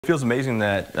It feels amazing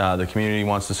that the community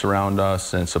wants to surround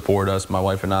us and support us, my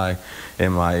wife and I,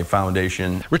 and my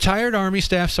foundation. Retired Army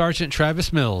Staff Sergeant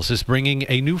Travis Mills is bringing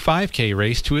a new 5K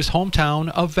race to his hometown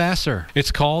of Vassar.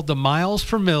 It's called the Miles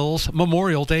for Mills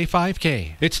Memorial Day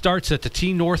 5K. It starts at the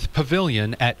T-North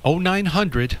Pavilion at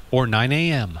 0900 or 9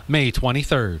 a.m., May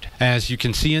 23rd. As you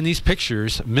can see in these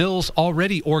pictures, Mills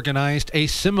already organized a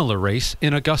similar race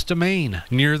in Augusta, Maine,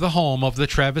 near the home of the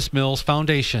Travis Mills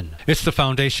Foundation. It's the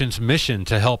foundation's mission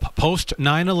to help post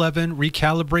 9/11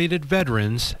 recalibrated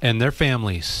veterans and their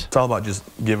families. It's all about just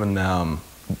giving the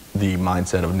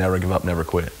mindset of never give up, never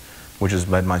quit, which has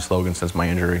been my slogan since my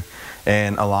injury,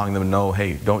 and allowing them to know,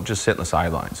 hey, don't just sit on the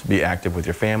sidelines. Be active with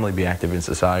your family, be active in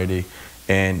society,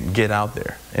 and get out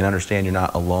there and understand you're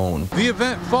not alone. The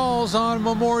event falls on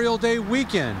Memorial Day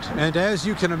weekend, and as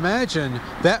you can imagine,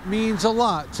 that means a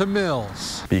lot to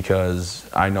Mills. Because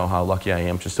I know how lucky I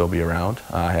am to still be around.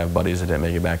 I have buddies that didn't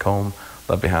make it back home,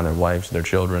 left behind their wives, their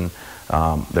children,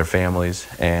 their families,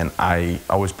 and I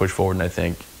always push forward. And I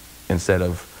think instead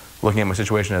of looking at my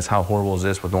situation as how horrible is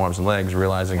this with no arms and legs,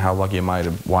 realizing how lucky am I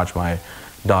to watch my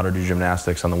daughter do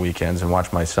gymnastics on the weekends and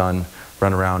watch my son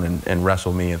run around and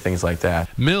wrestle me and things like that.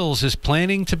 Mills is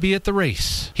planning to be at the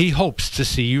race. He hopes to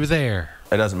see you there.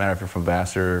 It doesn't matter if you're from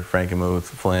Vassar, Frankenmuth,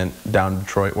 Flint, down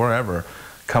Detroit, wherever.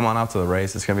 Come on out to the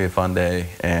race. It's going to be a fun day,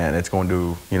 and it's going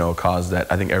to, cause that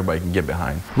I think everybody can get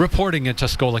behind. Reporting in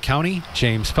Tuscola County,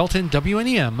 James Felton,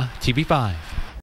 WNEM TV5.